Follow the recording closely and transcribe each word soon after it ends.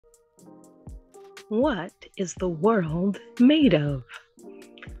What is the world made of?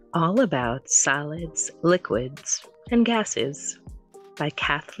 All about solids, liquids, and gases by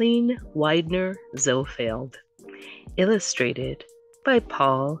Kathleen Weidner Zofeld. Illustrated by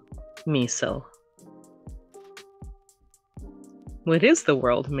Paul Meisel. What is the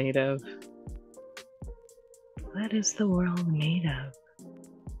world made of? What is the world made of?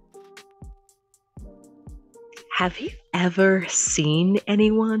 Have you ever seen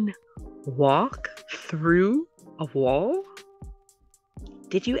anyone walk through a wall?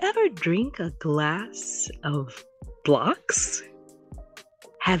 Did you ever drink a glass of blocks?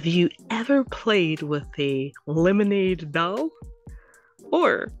 Have you ever played with a lemonade doll?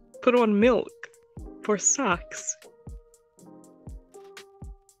 Or put on milk for socks?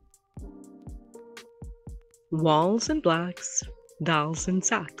 Walls and blocks, dolls and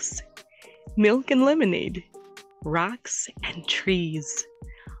socks, milk and lemonade, rocks and trees.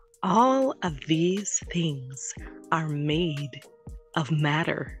 All of these things are made of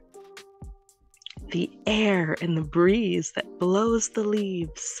matter. The air and the breeze that blows the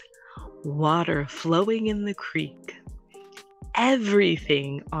leaves, water flowing in the creek.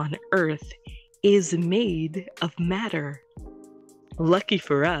 Everything on earth is made of matter. Lucky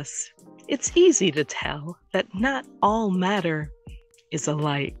for us, it's easy to tell that not all matter is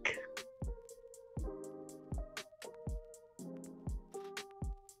alike.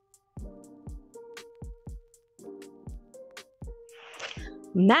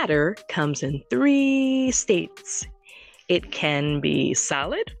 Matter comes in 3 states. It can be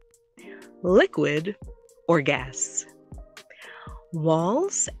solid, liquid, or gas.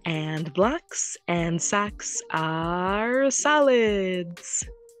 Walls and blocks and socks are solids.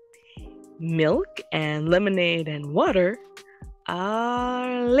 Milk and lemonade and water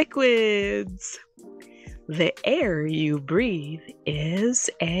are liquids. The air you breathe is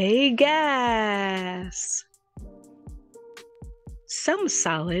a gas. Some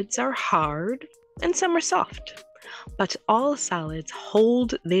solids are hard and some are soft, but all solids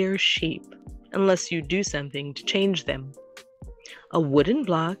hold their shape unless you do something to change them. A wooden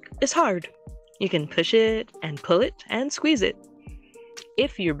block is hard. You can push it and pull it and squeeze it.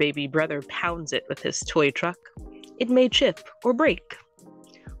 If your baby brother pounds it with his toy truck, it may chip or break,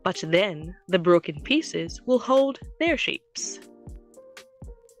 but then the broken pieces will hold their shapes.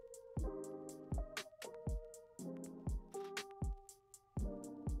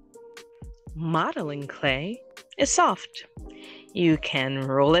 Modeling clay is soft. You can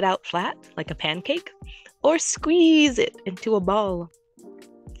roll it out flat like a pancake or squeeze it into a ball.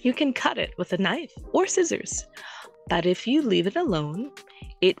 You can cut it with a knife or scissors, but if you leave it alone,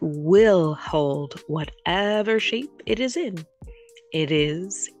 it will hold whatever shape it is in. It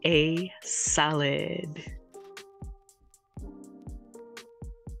is a solid.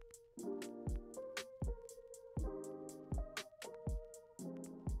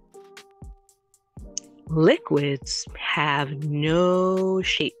 Liquids have no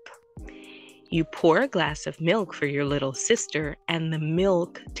shape. You pour a glass of milk for your little sister, and the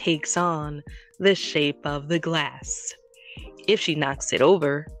milk takes on the shape of the glass. If she knocks it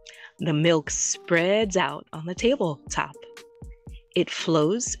over, the milk spreads out on the tabletop. It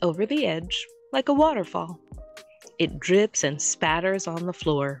flows over the edge like a waterfall. It drips and spatters on the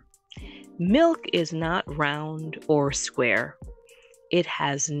floor. Milk is not round or square. It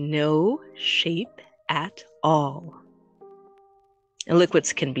has no shape at all. And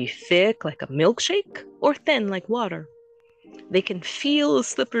liquids can be thick like a milkshake or thin like water. They can feel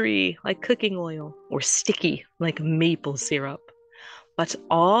slippery like cooking oil or sticky like maple syrup. But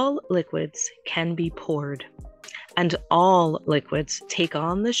all liquids can be poured, and all liquids take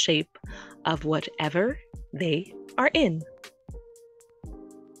on the shape of whatever they are in.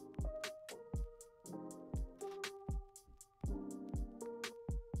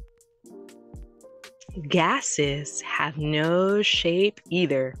 Gases have no shape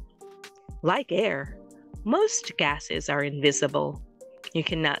either. Like air, most gases are invisible. You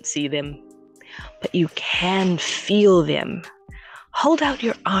cannot see them, but you can feel them. Hold out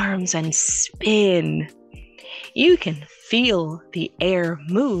your arms and spin. You can feel the air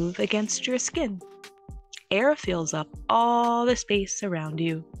move against your skin. Air fills up all the space around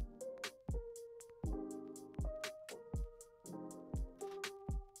you.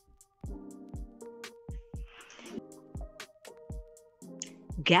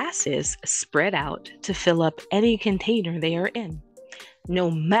 Gases spread out to fill up any container they are in,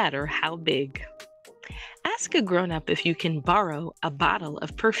 no matter how big. Ask a grown-up if you can borrow a bottle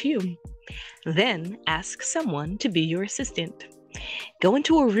of perfume. Then ask someone to be your assistant. Go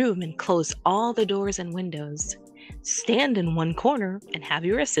into a room and close all the doors and windows. Stand in one corner and have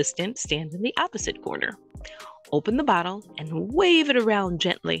your assistant stand in the opposite corner. Open the bottle and wave it around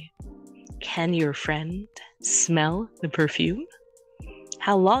gently. Can your friend smell the perfume?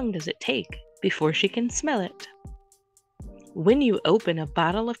 How long does it take before she can smell it? When you open a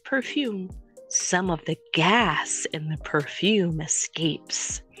bottle of perfume, some of the gas in the perfume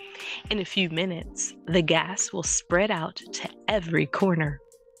escapes. In a few minutes, the gas will spread out to every corner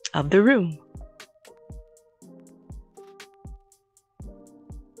of the room.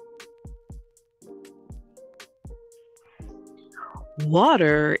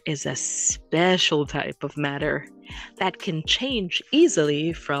 Water is a special type of matter that can change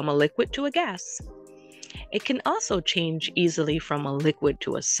easily from a liquid to a gas. It can also change easily from a liquid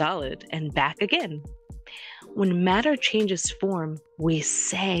to a solid and back again. When matter changes form, we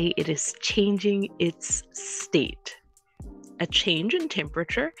say it is changing its state. A change in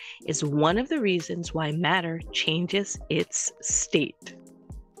temperature is one of the reasons why matter changes its state.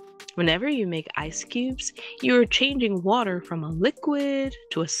 Whenever you make ice cubes, you are changing water from a liquid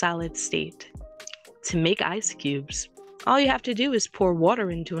to a solid state. To make ice cubes, all you have to do is pour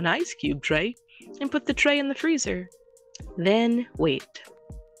water into an ice cube tray and put the tray in the freezer. Then wait.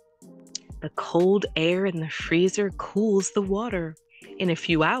 The cold air in the freezer cools the water. In a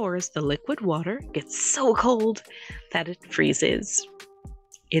few hours, the liquid water gets so cold that it freezes.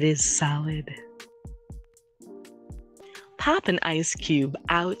 It is solid. Pop an ice cube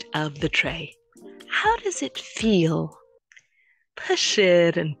out of the tray. How does it feel? Push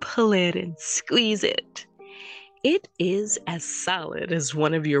it and pull it and squeeze it. It is as solid as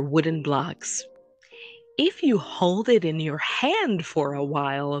one of your wooden blocks. If you hold it in your hand for a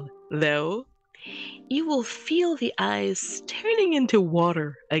while, though, you will feel the ice turning into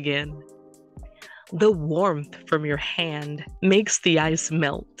water again. The warmth from your hand makes the ice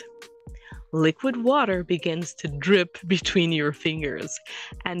melt. Liquid water begins to drip between your fingers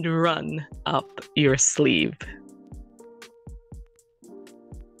and run up your sleeve.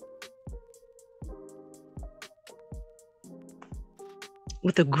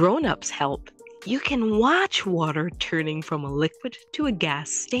 With a grown-up's help, you can watch water turning from a liquid to a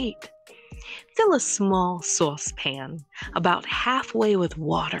gas state. Fill a small saucepan about halfway with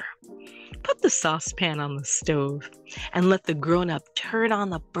water. Put the saucepan on the stove and let the grown-up turn on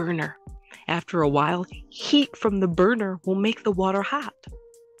the burner. After a while, heat from the burner will make the water hot.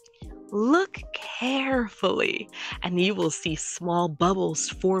 Look carefully, and you will see small bubbles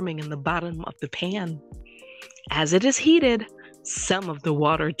forming in the bottom of the pan. As it is heated, some of the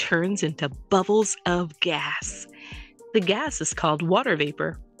water turns into bubbles of gas. The gas is called water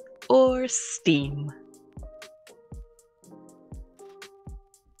vapor or steam.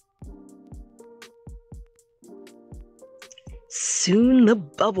 Soon the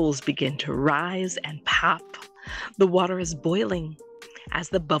bubbles begin to rise and pop. The water is boiling. As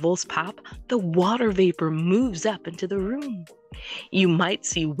the bubbles pop, the water vapor moves up into the room. You might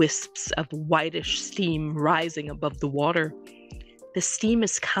see wisps of whitish steam rising above the water. The steam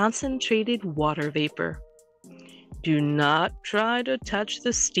is concentrated water vapor. Do not try to touch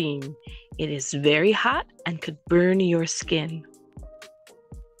the steam. It is very hot and could burn your skin.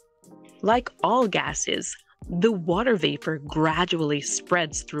 Like all gases, the water vapor gradually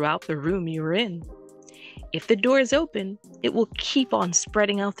spreads throughout the room you're in. If the door is open, it will keep on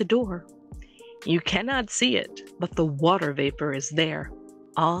spreading out the door. You cannot see it, but the water vapor is there,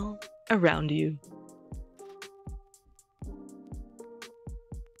 all around you.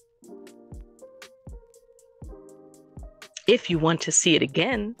 If you want to see it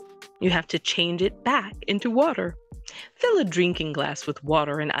again, you have to change it back into water. Fill a drinking glass with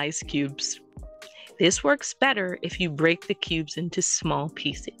water and ice cubes. This works better if you break the cubes into small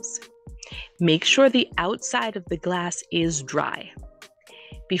pieces. Make sure the outside of the glass is dry.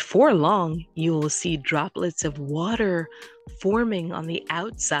 Before long, you will see droplets of water forming on the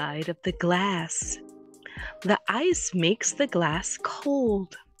outside of the glass. The ice makes the glass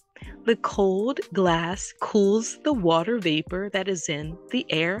cold. The cold glass cools the water vapor that is in the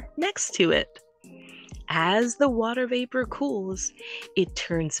air next to it. As the water vapor cools, it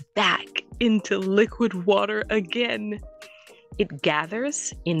turns back into liquid water again. It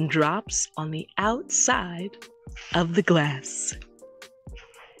gathers in drops on the outside of the glass.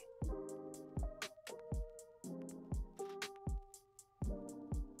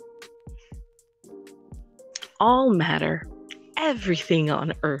 All matter, everything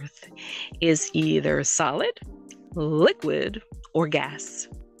on Earth, is either solid, liquid, or gas.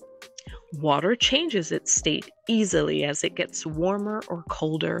 Water changes its state easily as it gets warmer or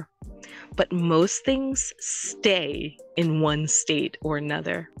colder, but most things stay in one state or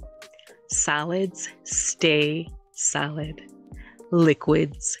another. Solids stay solid.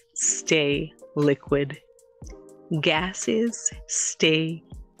 Liquids stay liquid. Gases stay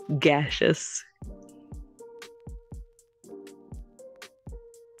gaseous.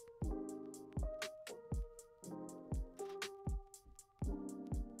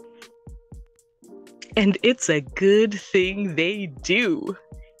 And it's a good thing they do.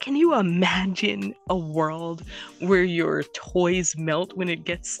 Can you imagine a world where your toys melt when it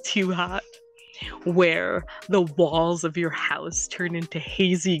gets too hot? Where the walls of your house turn into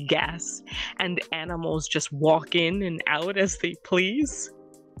hazy gas and animals just walk in and out as they please?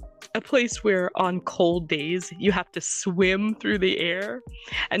 A place where on cold days you have to swim through the air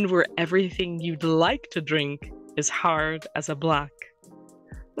and where everything you'd like to drink is hard as a block.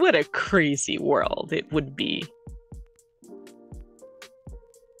 What a crazy world it would be.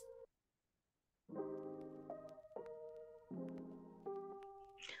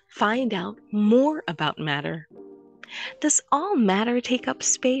 Find out more about matter. Does all matter take up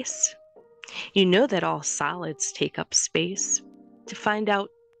space? You know that all solids take up space. To find out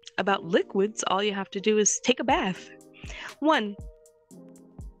about liquids, all you have to do is take a bath. 1.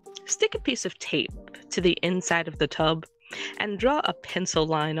 Stick a piece of tape to the inside of the tub and draw a pencil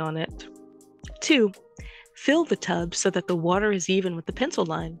line on it. 2. Fill the tub so that the water is even with the pencil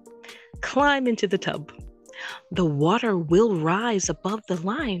line. Climb into the tub. The water will rise above the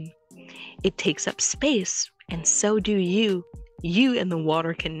line. It takes up space, and so do you. You and the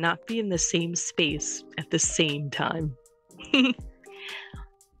water cannot be in the same space at the same time.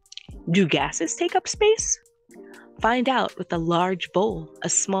 Do gases take up space? Find out with a large bowl, a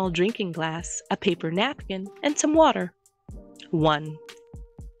small drinking glass, a paper napkin, and some water. 1.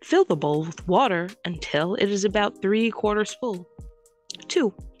 Fill the bowl with water until it is about 3/4 full.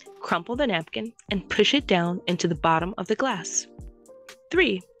 2. Crumple the napkin and push it down into the bottom of the glass.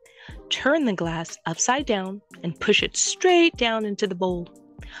 3. Turn the glass upside down and push it straight down into the bowl.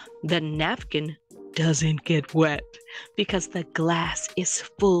 The napkin doesn't get wet because the glass is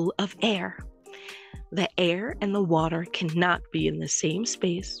full of air. The air and the water cannot be in the same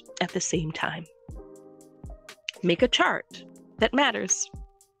space at the same time. Make a chart that matters.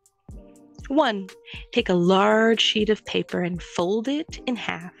 1. Take a large sheet of paper and fold it in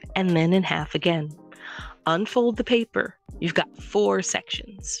half and then in half again. Unfold the paper. You've got 4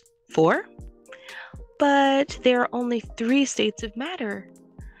 sections. 4? But there are only 3 states of matter.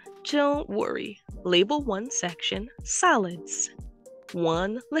 Don't worry. Label 1 section solids,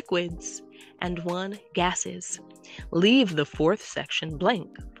 1 liquids, and 1 gases. Leave the 4th section blank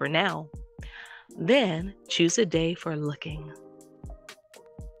for now. Then choose a day for looking.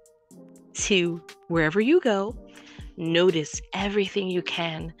 2. Wherever you go, notice everything you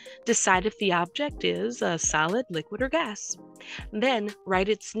can. Decide if the object is a solid, liquid, or gas. Then write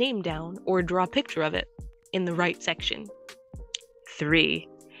its name down or draw a picture of it in the right section. 3.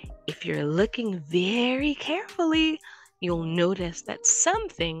 If you're looking very carefully, you'll notice that some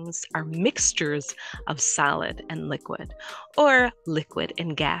things are mixtures of solid and liquid, or liquid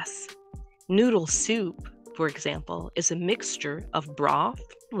and gas. Noodle soup, for example, is a mixture of broth,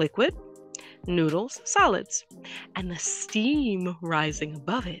 liquid, noodles, solids, and the steam rising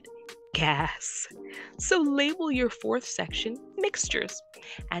above it, gas. So label your 4th section mixtures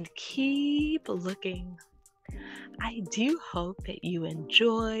and keep looking. I do hope that you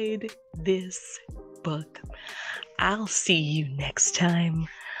enjoyed this book. I'll see you next time.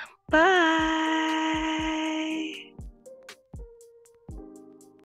 Bye.